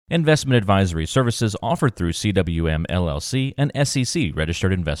Investment advisory services offered through CWM LLC, an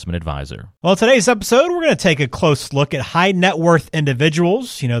SEC-registered investment advisor. Well, today's episode, we're going to take a close look at high net worth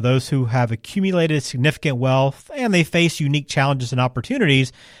individuals, those who have accumulated significant wealth and they face unique challenges and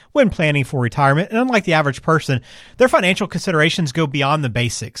opportunities when planning for retirement. And unlike the average person, their financial considerations go beyond the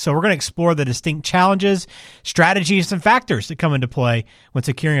basics. So we're going to explore the distinct challenges, strategies, and factors that come into play when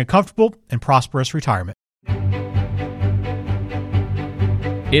securing a comfortable and prosperous retirement.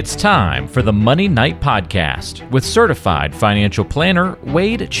 It's time for the Money Night Podcast with certified financial planner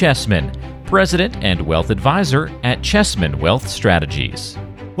Wade Chessman, president and wealth advisor at Chessman Wealth Strategies.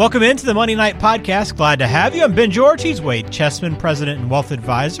 Welcome into the Money Night Podcast. Glad to have you. I'm Ben George. He's Wade Chessman, president and wealth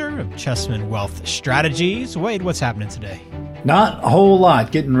advisor of Chessman Wealth Strategies. Wade, what's happening today? Not a whole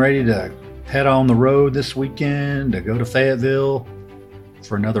lot. Getting ready to head on the road this weekend to go to Fayetteville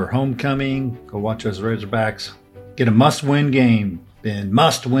for another homecoming. Go watch those Razorbacks get a must-win game. Ben,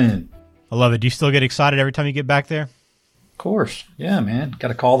 must win. I love it. Do you still get excited every time you get back there? Of course. Yeah, man. Got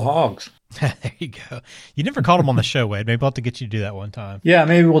to call the Hogs. There you go. You never called them on the show, Wade. Maybe I'll have to get you to do that one time. Yeah,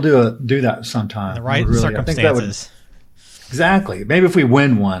 maybe we'll do that sometime. The right circumstances. Exactly. Maybe if we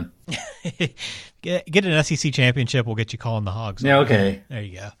win one. Get an SEC championship, we'll get you calling the Hogs. Yeah, okay. There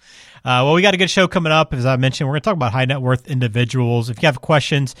you go. Well, we got a good show coming up. As I mentioned, we're going to talk about high net worth individuals. If you have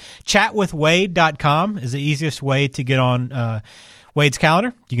questions, chatwithwade.com is the easiest way to get on Wade's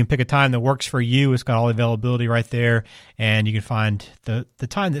calendar. You can pick a time that works for you. It's got all the availability right there, and you can find the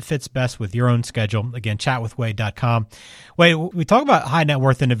time that fits best with your own schedule. Again, chatwithwade.com. Wade, we talk about high net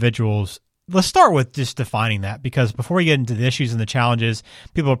worth individuals. Let's start with just defining that, because before we get into the issues and the challenges,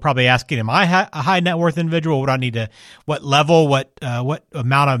 people are probably asking, am I a high net worth individual? What do I need to, what level, what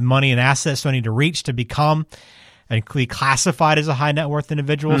amount of money and assets do I need to reach to become and be classified as a high net worth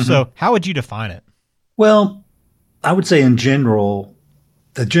individual? Mm-hmm. So how would you define it? Well, I would say in general,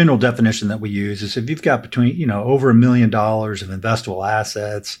 the general definition that we use is if you've got between, over $1 million of investable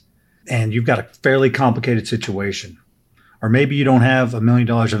assets and you've got a fairly complicated situation, or maybe you don't have $1 million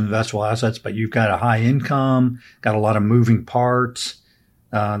of investable assets, but you've got a high income, got a lot of moving parts.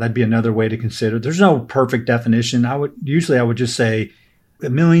 That'd be another way to consider. There's no perfect definition. I would just say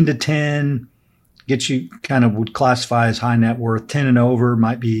 $1 million to 10 gets you would classify as high net worth. 10 and over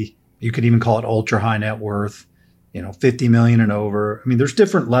might be, you could even call it ultra high net worth. 50 million and over. I mean, there's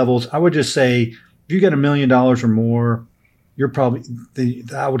different levels. I would just say if you get $1 million or more, you're probably,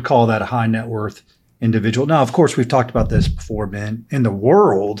 I would call that a high net worth individual. Now, of course, we've talked about this before, Ben. In the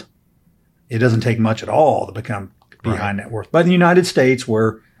world, it doesn't take much at all to be high net worth. But in the United States,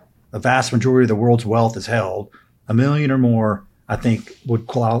 where the vast majority of the world's wealth is held, $1 million or more, I think, would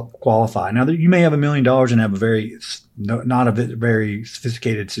qualify. Now, you may have $1 million and have not a very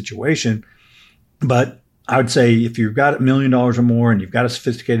sophisticated situation, but I would say if you've got $1 million or more and you've got a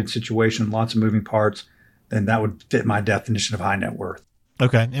sophisticated situation, lots of moving parts, then that would fit my definition of high net worth.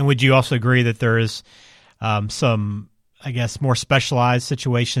 Okay. And would you also agree that there is some, I guess, more specialized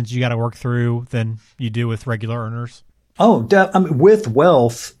situations you got to work through than you do with regular earners? Oh, with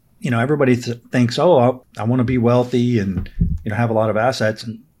wealth, everybody thinks, I want to be wealthy and, have a lot of assets,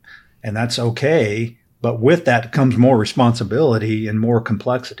 and that's okay. But with that comes more responsibility and more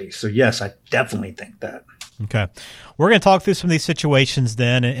complexity. So yes, I definitely think that. Okay. We're going to talk through some of these situations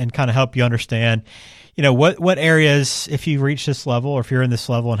then and kind of help you understand, what areas, if you reach this level or if you're in this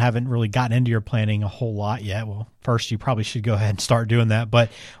level and haven't really gotten into your planning a whole lot yet, well, first you probably should go ahead and start doing that. But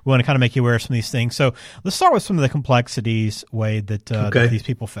we want to kind of make you aware of some of these things. So let's start with some of the complexities, Wade, that these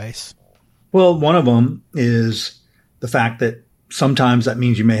people face. Well, one of them is the fact that sometimes that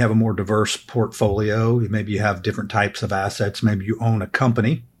means you may have a more diverse portfolio. Maybe you have different types of assets. Maybe you own a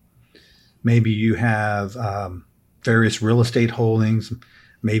company. Maybe you have various real estate holdings,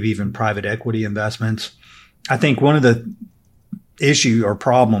 maybe even private equity investments. I think one of the issue or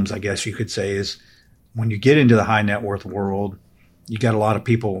problems, I guess you could say, is when you get into the high net worth world, you got a lot of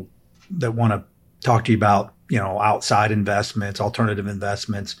people that want to talk to you about, outside investments, alternative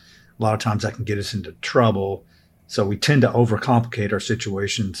investments. A lot of times that can get us into trouble. So we tend to overcomplicate our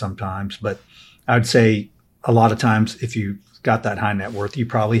situation sometimes. But I would say a lot of times if you got that high net worth, you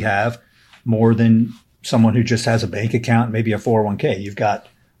probably have more than someone who just has a bank account, maybe a 401k. You've got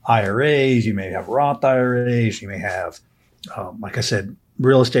IRAs, you may have Roth IRAs, you may have, like I said,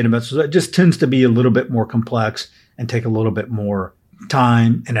 real estate investments. It just tends to be a little bit more complex and take a little bit more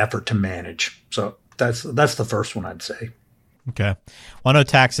time and effort to manage. So that's the first one I'd say. Okay. Well, I know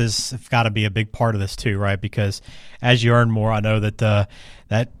taxes have got to be a big part of this too, right? Because as you earn more, I know that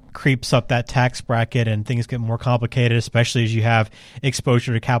that creeps up that tax bracket and things get more complicated, especially as you have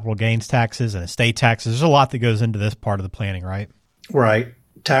exposure to capital gains taxes and estate taxes. There's a lot that goes into this part of the planning, right? Right.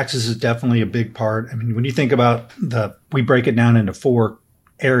 taxes is definitely a big part. I mean, when you think about we break it down into 4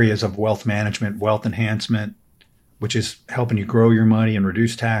 areas of wealth management: wealth enhancement, which is helping you grow your money and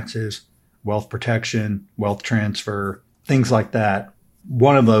reduce taxes; wealth protection, wealth transfer, things like that.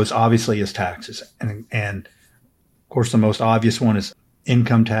 One of those obviously is taxes. And of course, the most obvious one is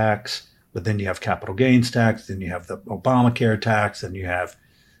income tax, but then you have capital gains tax, then you have the Obamacare tax, and you have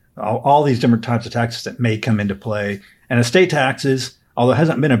all these different types of taxes that may come into play. And estate taxes, although it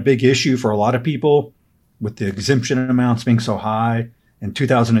hasn't been a big issue for a lot of people with the exemption amounts being so high, in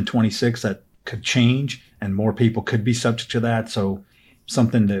 2026 that could change and more people could be subject to that. So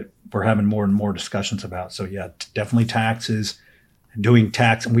something that we're having more and more discussions about. So yeah, definitely taxes, doing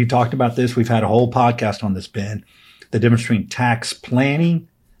tax. And we talked about this. We've had a whole podcast on this, Ben, the difference between tax planning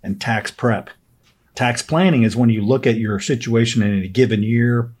and tax prep. Tax planning is when you look at your situation in a given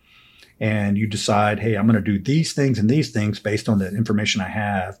year and you decide, hey, I'm going to do these things and these things based on the information I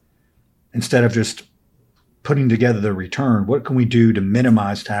have, instead of just putting together the return. What can we do to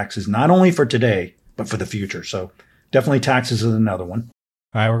minimize taxes, not only for today, but for the future? So definitely taxes is another one.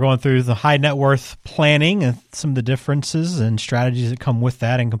 All right, we're going through the high net worth planning and some of the differences and strategies that come with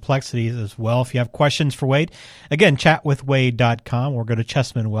that and complexities as well. If you have questions for Wade, again, chatwithwade.com or go to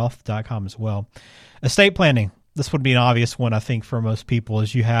chessmanwealth.com as well. Estate planning, this would be an obvious one, I think, for most people,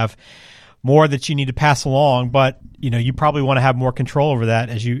 as you have more that you need to pass along, but you probably want to have more control over that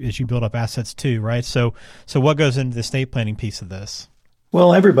as you build up assets too, right? So what goes into the estate planning piece of this?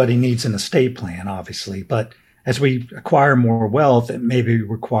 Well, everybody needs an estate plan, obviously, but as we acquire more wealth, it maybe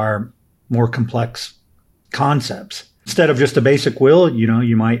require more complex concepts. Instead of just a basic will,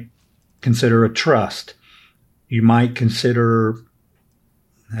 you might consider a trust. You might consider,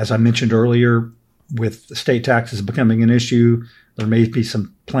 as I mentioned earlier, with estate taxes becoming an issue, there may be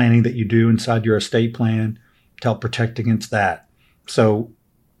some planning that you do inside your estate plan to help protect against that. So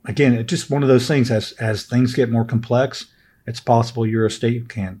again, it's just one of those things. As things get more complex, it's possible your estate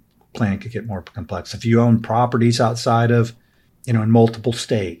plan could get more complex. If you own properties outside of, in multiple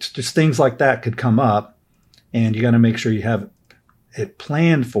states, just things like that could come up, and you got to make sure you have it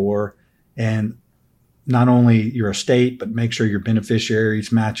planned for, and not only your estate, but make sure your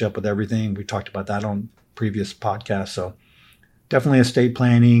beneficiaries match up with everything. We talked about that on previous podcasts. So definitely estate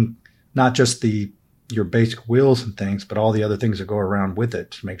planning, not just your basic wills and things, but all the other things that go around with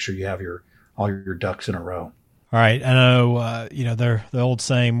it to make sure you have all your ducks in a row. All right. I know, they're the old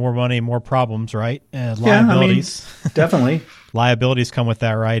saying, more money, more problems, right? And liabilities. Yeah, definitely. Liabilities come with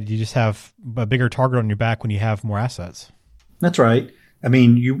that, right? You just have a bigger target on your back when you have more assets. That's right. I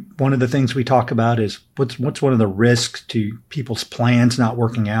mean, one of the things we talk about is what's one of the risks to people's plans not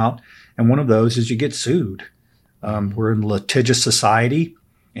working out. And one of those is you get sued. We're in a litigious society.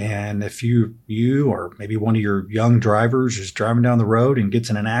 And if you or maybe one of your young drivers is driving down the road and gets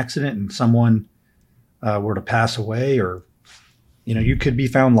in an accident and someone were to pass away, or, you could be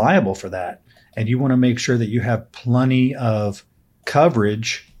found liable for that. And you want to make sure that you have plenty of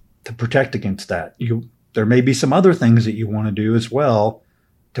coverage to protect against that. There may be some other things that you want to do as well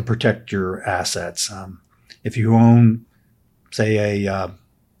to protect your assets. If you own, say, a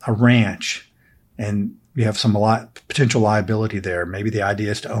ranch and you have some potential liability there, maybe the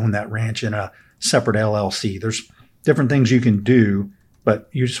idea is to own that ranch in a separate LLC. There's different things you can do, but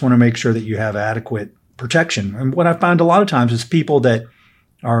you just want to make sure that you have adequate protection. And what I find a lot of times is people that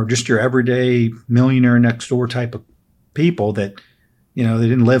are just your everyday millionaire next door type of people that, they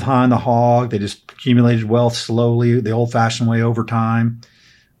didn't live high on the hog. They just accumulated wealth slowly, the old-fashioned way over time.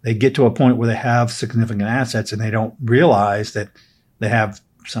 They get to a point where they have significant assets and they don't realize that they have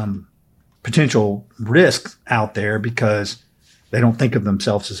some potential risk out there because they don't think of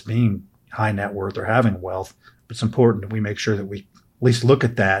themselves as being high net worth or having wealth. But it's important that we make sure that we at least look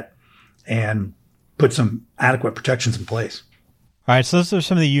at that and put some adequate protections in place. All right, so those are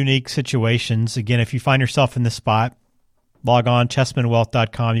some of the unique situations. Again, if you find yourself in this spot, log on,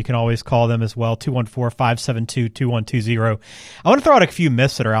 chessmanwealth.com. You can always call them as well, 214-572-2120. I want to throw out a few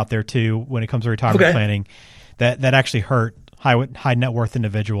myths that are out there, too, when it comes to retirement planning that actually hurt high net worth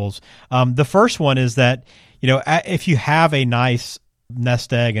individuals. The first one is that, if you have a nice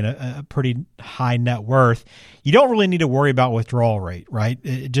nest egg and a pretty high net worth, you don't really need to worry about withdrawal rate, right?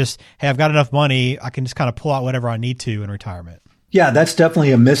 It just, hey, I've got enough money, I can just kind of pull out whatever I need to in retirement. Yeah, that's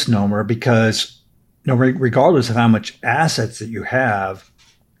definitely a misnomer because regardless of how much assets that you have,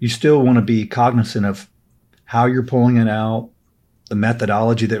 you still want to be cognizant of how you're pulling it out, the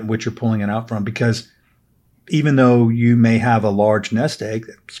methodology in which you're pulling it out from, because even though you may have a large nest egg,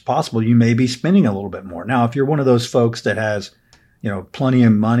 it's possible you may be spending a little bit more. Now, if you're one of those folks that has, plenty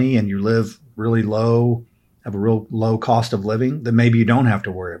of money and you live really low have a real low cost of living, then maybe you don't have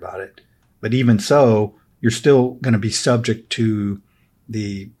to worry about it. But even so, you're still going to be subject to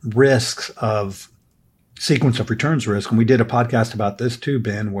the risks of sequence of returns risk. And we did a podcast about this too,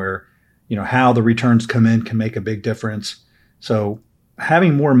 Ben, where, how the returns come in can make a big difference. So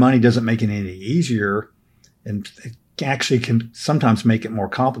having more money doesn't make it any easier, and it actually can sometimes make it more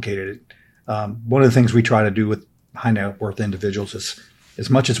complicated. One of the things we try to do with high net worth individuals is, as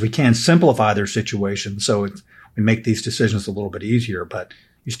much as we can, simplify their situation so we make these decisions a little bit easier. But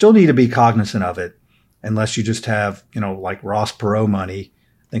you still need to be cognizant of it, unless you just have, like Ross Perot money.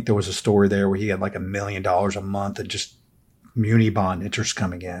 I think there was a story there where he had like $1 million a month and just muni bond interest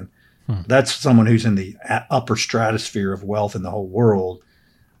coming in. That's someone who's in the upper stratosphere of wealth in the whole world.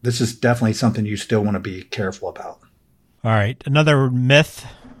 This is definitely something you still want to be careful about. All right. Another myth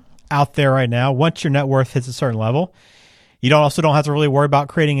out there right now: once your net worth hits a certain level, you also don't have to really worry about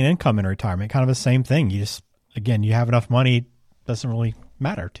creating an income in retirement. Kind of the same thing. You just, again, you have enough money, it doesn't really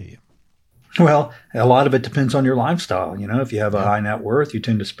matter to you. Well, a lot of it depends on your lifestyle. If you have a high net worth, you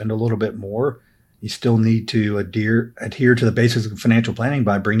tend to spend a little bit more. You still need to adhere to the basics of financial planning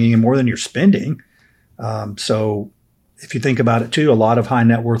by bringing in more than you're spending. So if you think about it too, a lot of high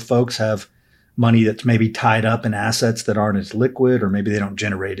net worth folks have money that's maybe tied up in assets that aren't as liquid, or maybe they don't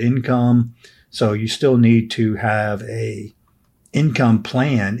generate income. So you still need to have a income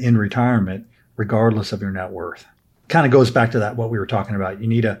plan in retirement, regardless of your net worth. Kind of goes back to that, what we were talking about. You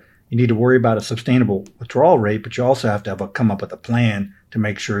need to worry about a sustainable withdrawal rate, but you also have to come up with a plan to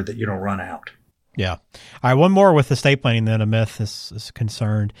make sure that you don't run out. Yeah. All right. One more with estate planning, then a myth is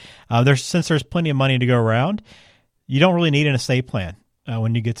concerned. Since there's plenty of money to go around, you don't really need an estate plan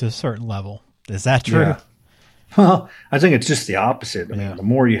when you get to a certain level. Is that true? Yeah. Well, I think it's just the opposite. I mean, the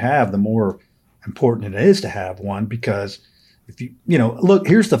more you have, the more important it is to have one, because if look,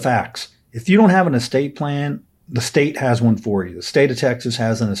 here's the facts. If you don't have an estate plan, the state has one for you. The state of Texas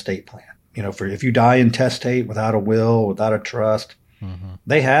has an estate plan. If you die intestate, without a will, without a trust,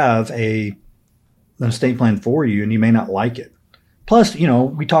 they have an estate plan for you, and you may not like it. Plus,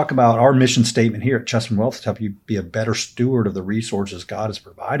 we talk about our mission statement here at Chessman Wealth to help you be a better steward of the resources God has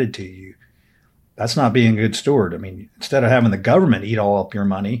provided to you. That's not being a good steward. I mean, instead of having the government eat all up your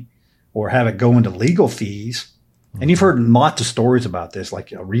money or have it go into legal fees, and you've heard lots of stories about this, like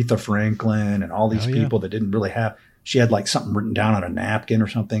Aretha Franklin and all these people that didn't really have, she had like something written down on a napkin or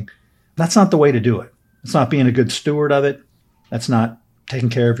something. That's not the way to do it. It's not being a good steward of it. That's not taking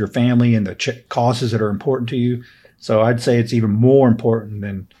care of your family and the causes that are important to you. So I'd say it's even more important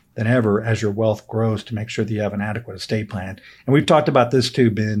than ever as your wealth grows to make sure that you have an adequate estate plan. And we've talked about this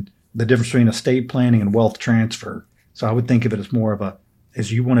too, Ben, the difference between estate planning and wealth transfer. So I would think of it as more of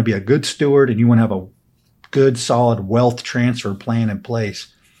as you want to be a good steward and you want to have a good, solid wealth transfer plan in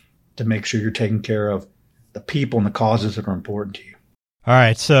place to make sure you're taking care of the people and the causes that are important to you. All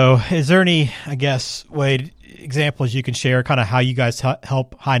right. So is there any, Wade, examples you can share, kind of how you guys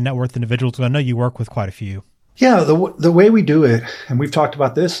help high net worth individuals? I know you work with quite a few. Yeah, the way we do it, and we've talked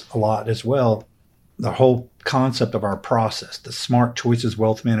about this a lot as well, the whole concept of our process, the Smart Choices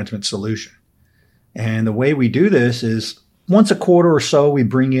Wealth Management Solution. And the way we do this is once a quarter or so, we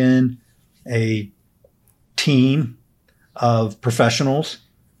bring in a team of professionals,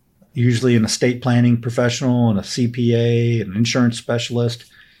 usually an estate planning professional and a CPA, an insurance specialist.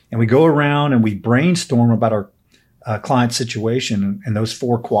 And we go around and we brainstorm about our client situation and those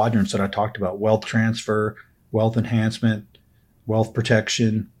 4 quadrants that I talked about: wealth transfer, wealth enhancement, wealth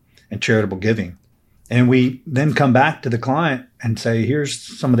protection, and charitable giving. And we then come back to the client and say, here's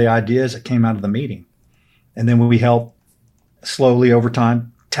some of the ideas that came out of the meeting. And then we help slowly over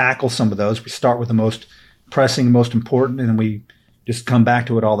time tackle some of those. We start with the most pressing, most important, and then we just come back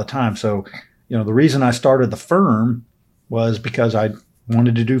to it all the time. So, the reason I started the firm was because I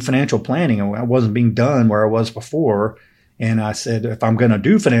wanted to do financial planning, and I wasn't being done where I was before. And I said, if I'm going to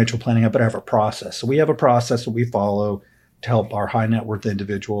do financial planning, I better have a process. So we have a process that we follow to help our high net worth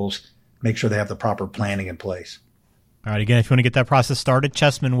individuals make sure they have the proper planning in place. All right. Again, if you want to get that process started,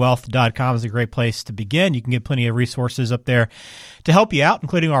 chessmanwealth.com is a great place to begin. You can get plenty of resources up there to help you out,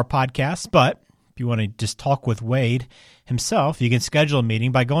 including our podcast. But if you want to just talk with Wade himself, you can schedule a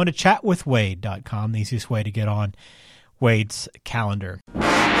meeting by going to chatwithwade.com, the easiest way to get on Wade's calendar.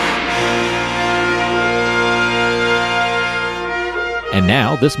 And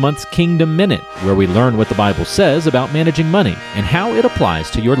now, this month's Kingdom Minute, where we learn what the Bible says about managing money and how it applies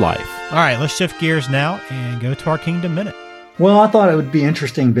to your life. All right, let's shift gears now and go to our Kingdom Minute. Well, I thought it would be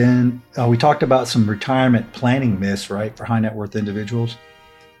interesting, Ben. We talked about some retirement planning myths, right, for high net worth individuals.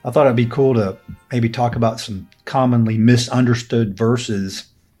 I thought it'd be cool to maybe talk about some commonly misunderstood verses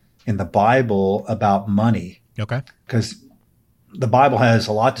in the Bible about money. Okay. Because the Bible has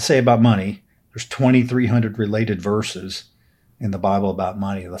a lot to say about money. There's 2,300 related verses in the Bible about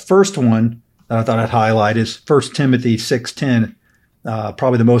money. The first one that I thought I'd highlight is 1 Timothy 6:10.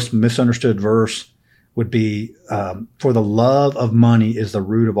 Probably the most misunderstood verse would be, for the love of money is the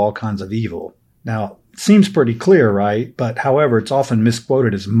root of all kinds of evil. Now, it seems pretty clear, right? But however, it's often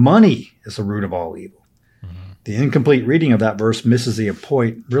misquoted as money is the root of all evil. Mm-hmm. The incomplete reading of that verse misses the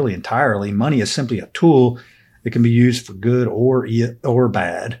point really entirely. Money is simply a tool that can be used for good or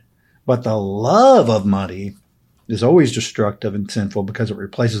bad. But the love of money is always destructive and sinful because it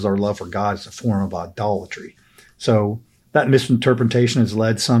replaces our love for God as a form of idolatry. So that misinterpretation has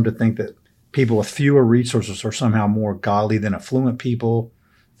led some to think that people with fewer resources are somehow more godly than affluent people.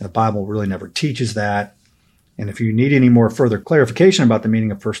 The Bible really never teaches that. And if you need any more further clarification about the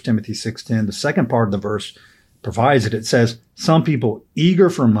meaning of 1 Timothy 6:10, the second part of the verse provides it. It says, some people eager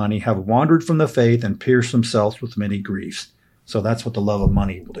for money have wandered from the faith and pierced themselves with many griefs. So that's what the love of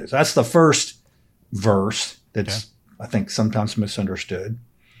money will do. So that's the first verse that's, I think, sometimes misunderstood.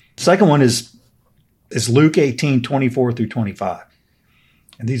 Second one is Luke 18:24 through 25.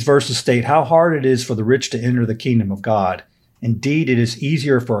 And these verses state how hard it is for the rich to enter the kingdom of God. Indeed, it is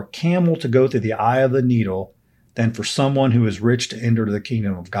easier for a camel to go through the eye of the needle than for someone who is rich to enter the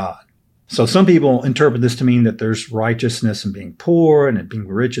kingdom of God. So some people interpret this to mean that there's righteousness in being poor and that being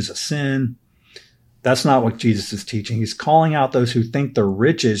rich is a sin. That's not what Jesus is teaching. He's calling out those who think their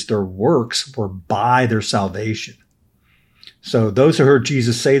riches, their works, were by their salvation. So those who heard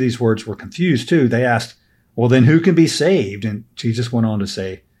Jesus say these words were confused too. They asked, well, then who can be saved? And Jesus went on to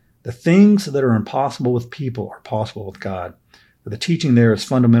say, the things that are impossible with people are possible with God. But the teaching there is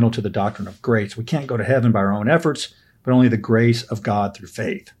fundamental to the doctrine of grace. We can't go to heaven by our own efforts, but only the grace of God through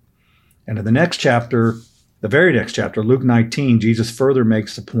faith. And in the next chapter, the very next chapter, Luke 19, Jesus further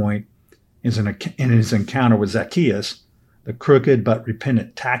makes the point in his encounter with Zacchaeus, the crooked but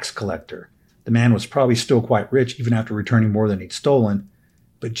repentant tax collector. The man was probably still quite rich even after returning more than he'd stolen,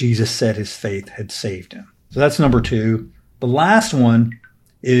 but Jesus said his faith had saved him. So that's number two. The last one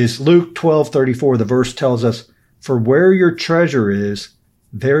is Luke 12:34. The verse tells us, for where your treasure is,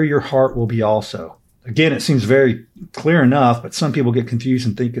 there your heart will be also. Again, it seems very clear enough, but some people get confused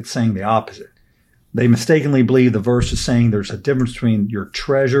and think it's saying the opposite. They mistakenly believe the verse is saying there's a difference between your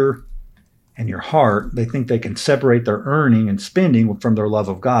treasure and your heart. They think they can separate their earning and spending from their love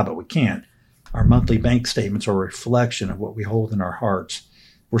of God, but we can't. Our monthly bank statements are a reflection of what we hold in our hearts.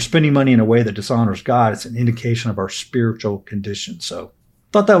 We're spending money in a way that dishonors God. It's an indication of our spiritual condition. So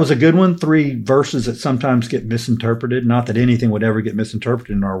thought that was a good one. 3 verses that sometimes get misinterpreted. Not that anything would ever get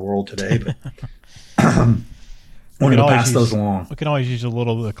misinterpreted in our world today, but wanted to pass those along. We can always use a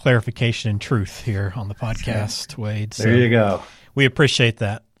little bit of clarification and truth here on the podcast, Wade. So there you go. We appreciate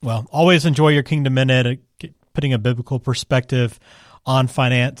that. Well, always enjoy your Kingdom Minute, putting a biblical perspective on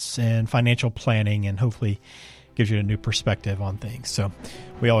finance and financial planning, and hopefully gives you a new perspective on things. So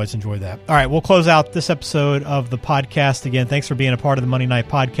we always enjoy that. All right, we'll close out this episode of the podcast. Again, thanks for being a part of the Money Night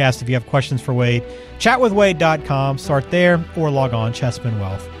Podcast. If you have questions for Wade, chatwithwade.com. Start there or log on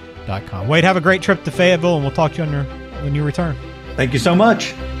chessmanwealth.com. Wade, have a great trip to Fayetteville, and we'll talk to you when you return. Thank you so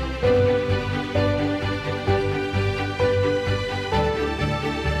much.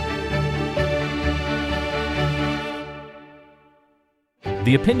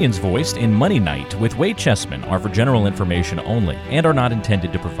 The opinions voiced in Money Night with Wade Chessman are for general information only and are not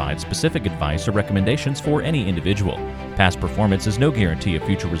intended to provide specific advice or recommendations for any individual. Past performance is no guarantee of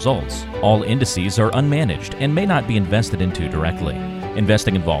future results. All indices are unmanaged and may not be invested into directly.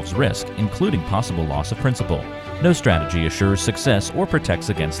 Investing involves risk, including possible loss of principal. No strategy assures success or protects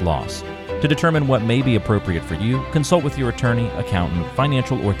against loss. To determine what may be appropriate for you, consult with your attorney, accountant,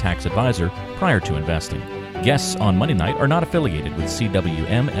 financial, or tax advisor prior to investing. Guests on Money Night are not affiliated with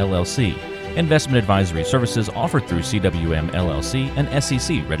CWM LLC. Investment advisory services offered through CWM LLC, an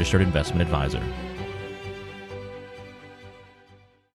SEC registered investment advisor.